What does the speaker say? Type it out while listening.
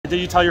Did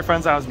you tell your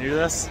friends I was new to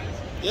this?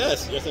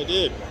 Yes, I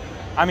did.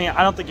 I mean,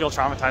 I don't think you'll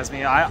traumatize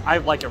me. I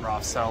like it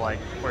rough, so like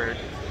we're.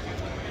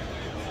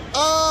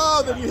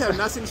 Oh, then you have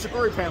not seen the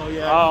Shigori panel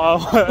yet.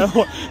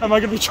 Oh, am I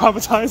gonna be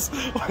traumatized?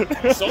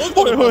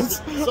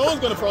 Someone's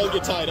gonna probably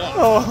get tied up.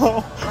 Oh,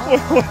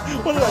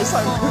 what did I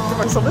sign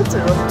myself into?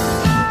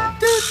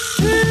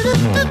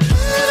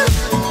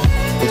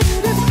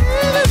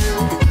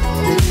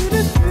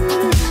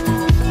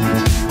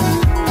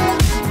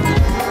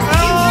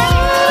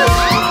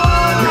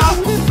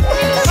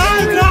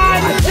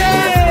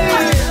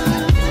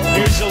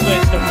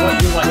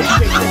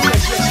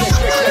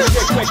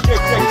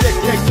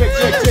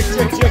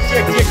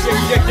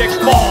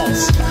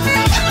 Balls.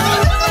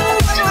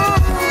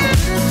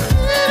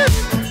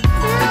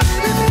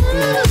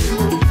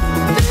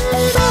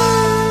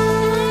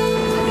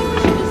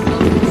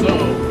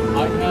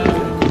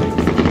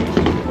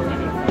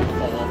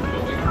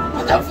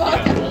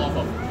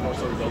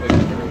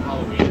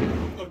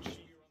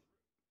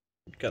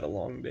 Got a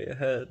long day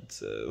ahead,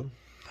 so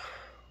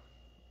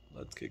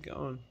let's get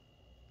going.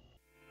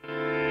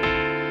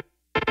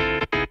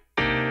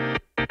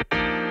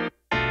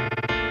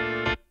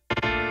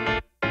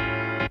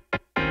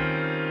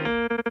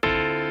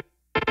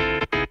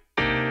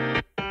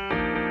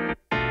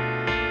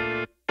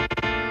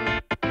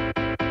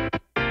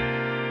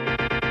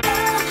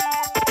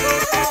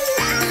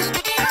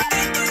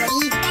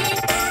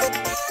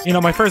 You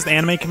know, my first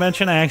anime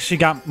convention, I actually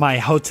got my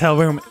hotel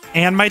room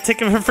and my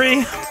ticket for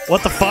free.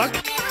 What the fuck?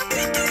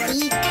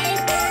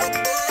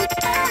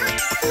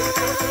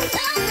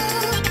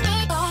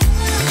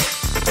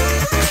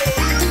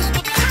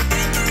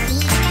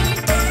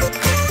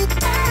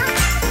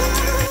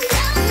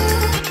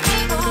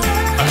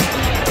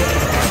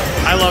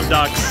 I love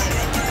ducks.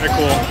 They're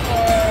cool.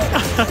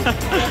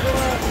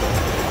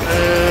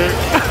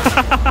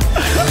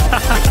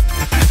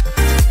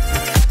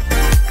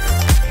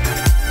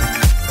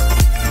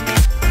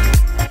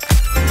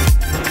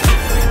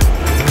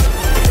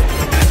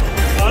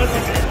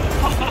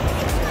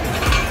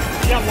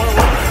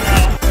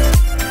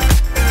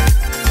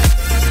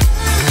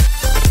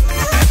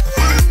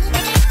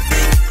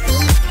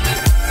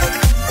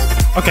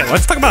 Okay,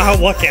 let's talk about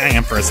how lucky I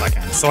am for a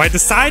second. So I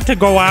decide to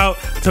go out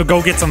to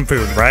go get some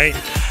food, right?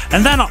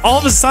 And then all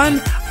of a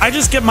sudden, I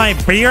just get my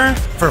beer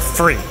for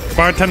free. The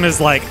bartender's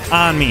like,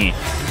 on me.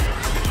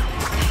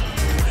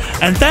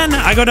 And then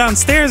I go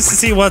downstairs to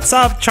see what's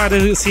up, try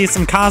to see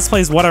some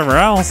cosplays, whatever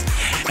else.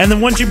 And then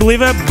wouldn't you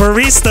believe it?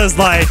 Barista's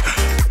like,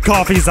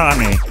 coffee's on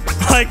me.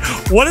 Like,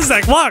 what is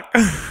that luck?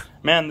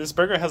 Man, this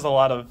burger has a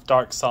lot of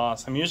dark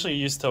sauce. I'm usually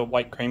used to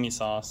white creamy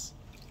sauce.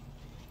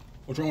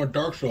 What's wrong with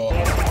dark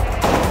sauce?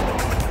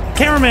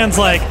 Cameraman's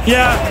like,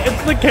 yeah,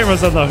 the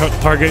camera's on the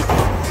target.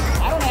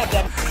 I don't have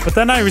that. But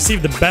then I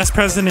received the best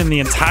present in the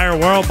entire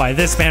world by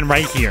this man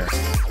right here.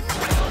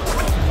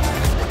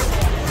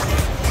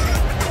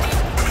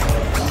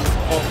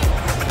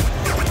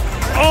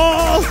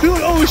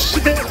 Oh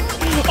shit!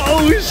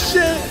 Oh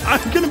shit!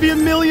 I'm gonna be a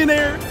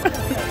millionaire!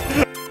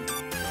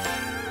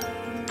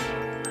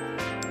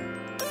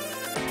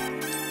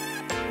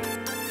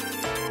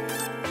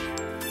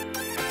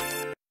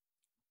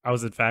 I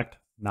was in fact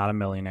not a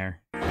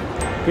millionaire.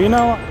 But you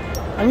know,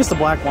 I'm used to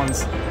black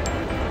ones.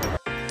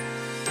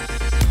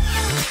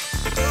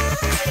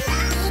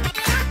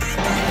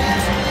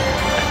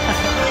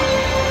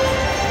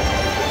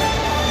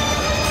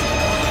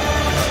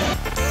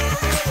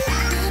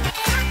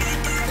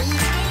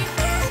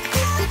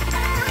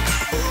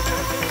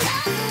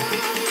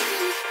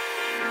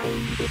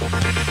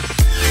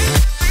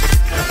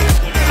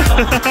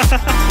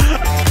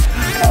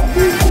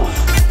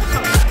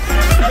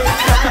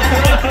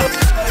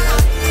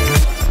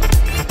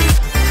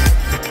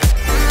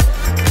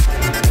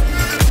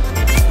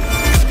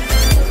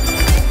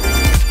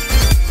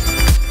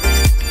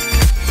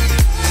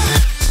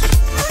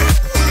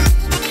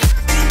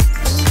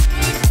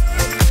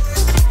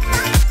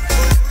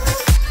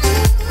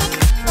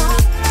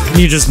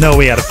 You just know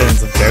we had a fit in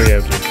some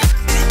karaoke.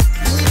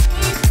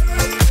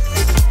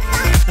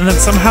 And then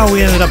somehow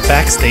we ended up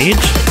backstage.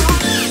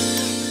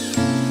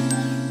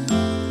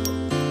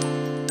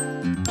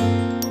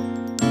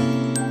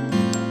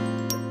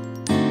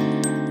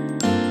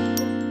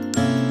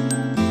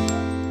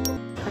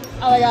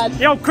 Oh my god.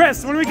 Yo,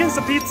 Chris, when are we getting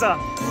some pizza?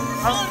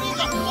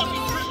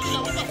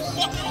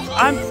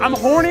 I'm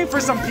horny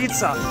for some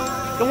pizza.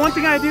 The one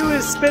thing I do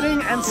is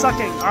spitting and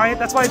sucking, alright?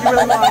 That's what I do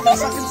really well. I'm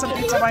sucking some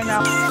pizza right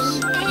now.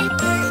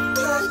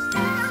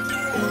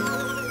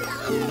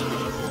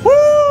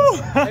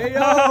 Woo! Hey,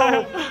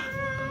 yo!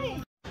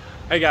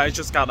 Hey guys,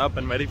 just got up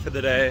and ready for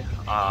the day.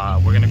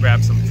 We're gonna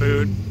grab some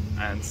food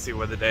and see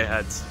where the day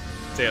heads.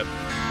 See ya.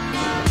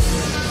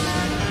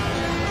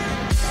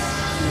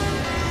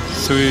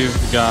 So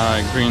we've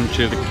got green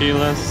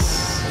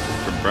chilaquiles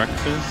for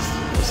breakfast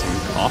with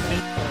some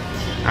coffee.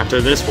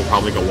 After this, we'll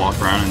probably go walk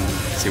around and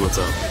see what's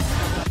up.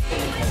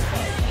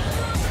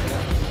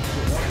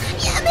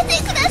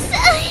 Yamete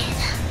kudasai.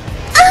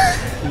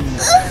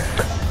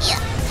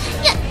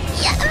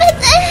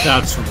 Yamete.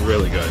 That's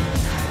really good.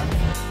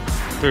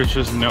 There's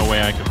just no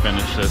way I could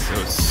finish this. It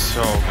was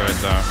so good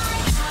though.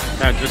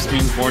 That just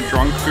means more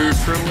drunk food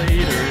for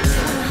later.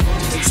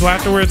 So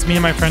afterwards, me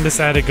and my friend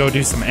decided to go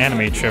do some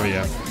anime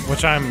trivia,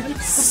 which I'm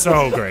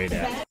so great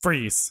at.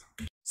 Freeze.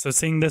 So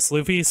seeing this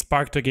Luffy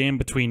sparked a game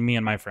between me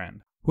and my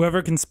friend.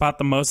 Whoever can spot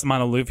the most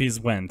amount of Luffys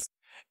wins.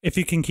 If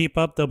you can keep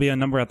up, there'll be a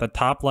number at the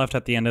top left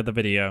at the end of the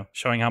video,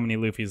 showing how many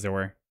Luffys there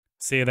were.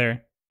 See you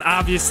there.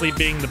 Obviously,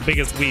 being the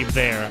biggest weeb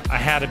there, I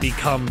had to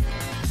become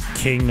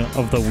king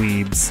of the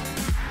weebs.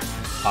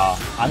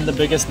 I'm the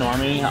biggest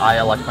normie. I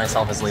elect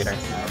myself as leader.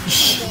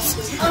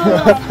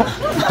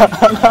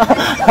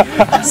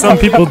 Some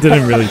people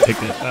didn't really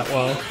take it that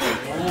well.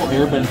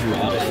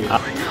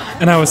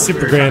 And I was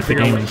super great at the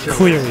game,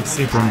 clearly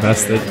super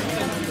invested.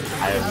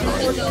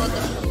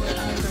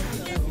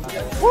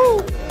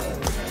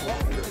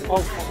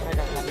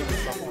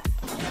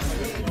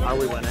 Are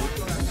we winning?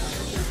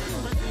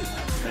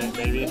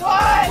 Maybe.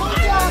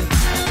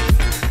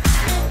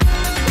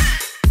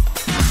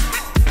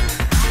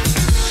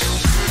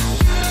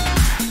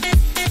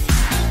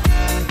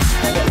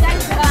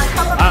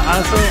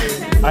 Honestly,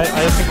 I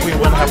think we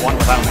wouldn't have won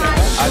without me.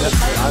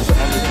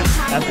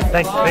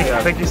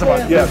 Thank you so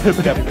much. Yeah, for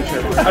sure.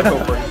 I'd go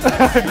for it.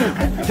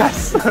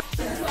 Yes!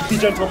 Be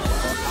gentle.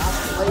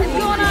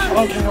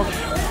 Okay.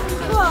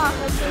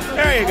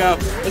 There you go.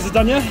 Is it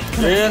done yet?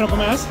 Can I open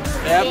my eyes?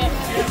 Yep.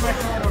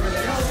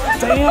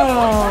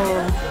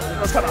 Damn!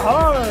 That's kind of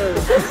hard.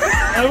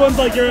 Everyone's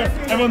like, you're a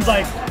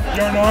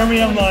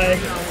normie. I'm like,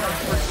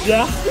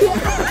 yeah?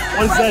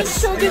 What is this?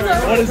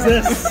 What is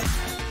this?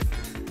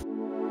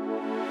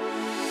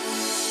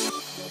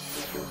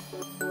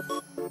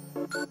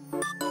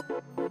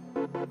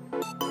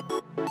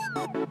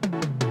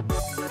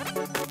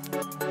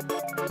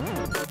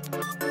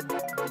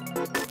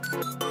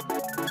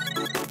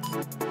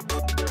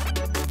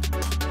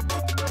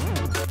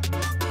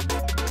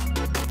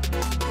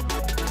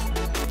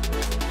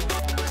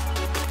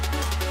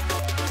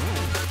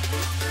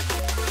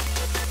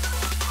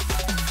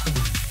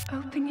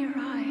 Open your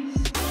eyes.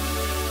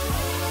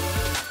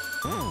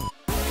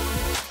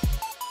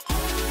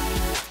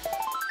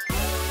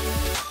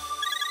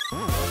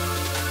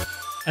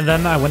 And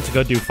then I went to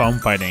go do foam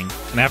fighting.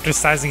 And after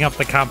sizing up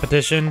the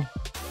competition,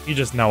 you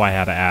just know I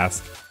had to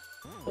ask.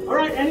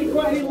 Alright, any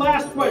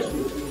last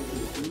questions?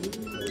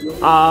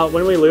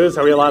 When we lose,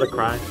 are we allowed to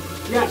cry?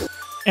 Yes.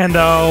 And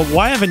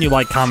why haven't you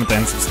liked, commented,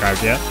 and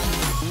subscribed yet?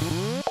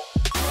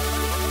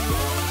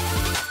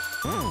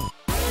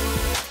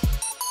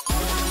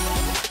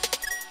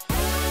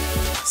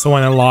 So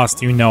when I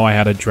lost, you know I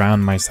had to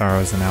drown my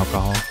sorrows in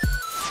alcohol.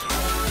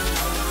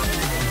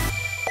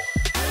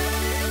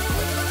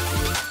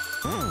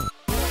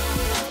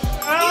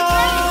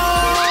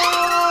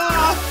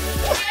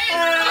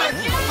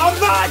 I'm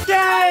not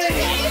gay!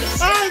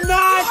 I'm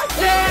not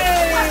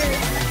gay!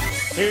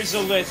 Here's a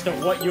list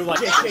of what you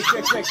like.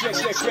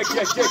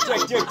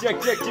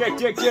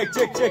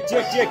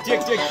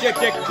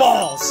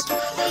 Balls.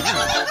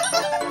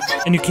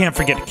 And you can't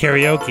forget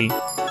karaoke.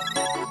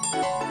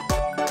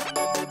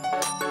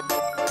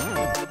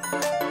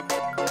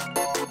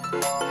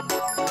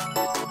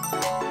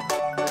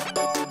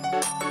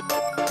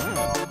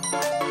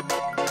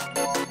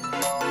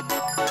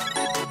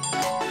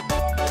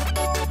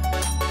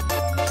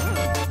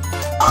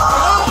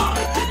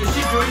 Is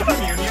she doing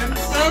communion?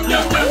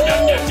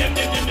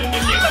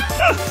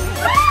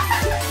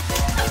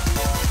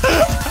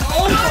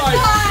 Oh my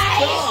god!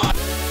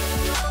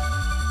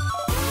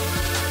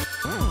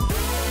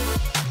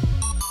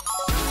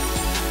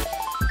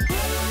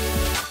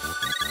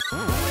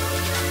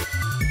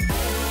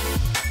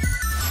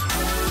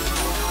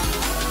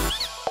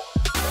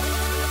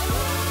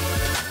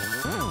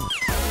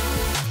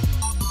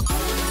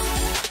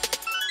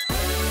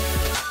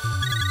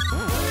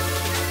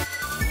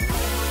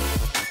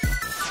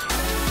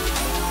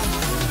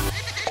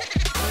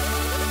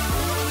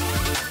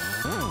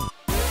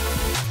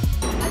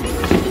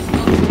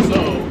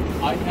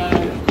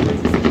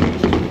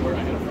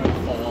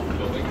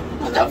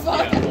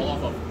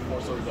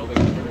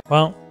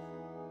 Well,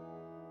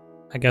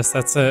 I guess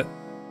that's it.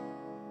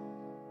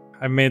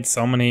 I've made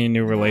so many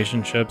new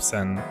relationships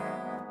and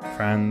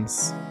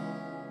friends.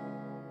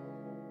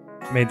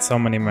 Made so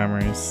many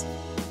memories.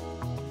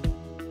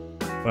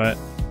 But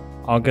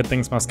all good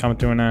things must come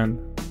to an end,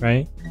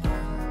 right?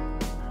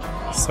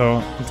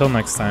 So, until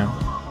next time.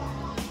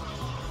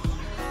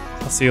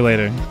 I'll see you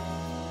later.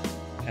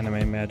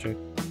 Anime Magic.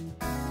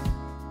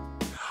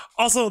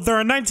 Also, there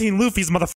are 19 Luffys, motherfucker.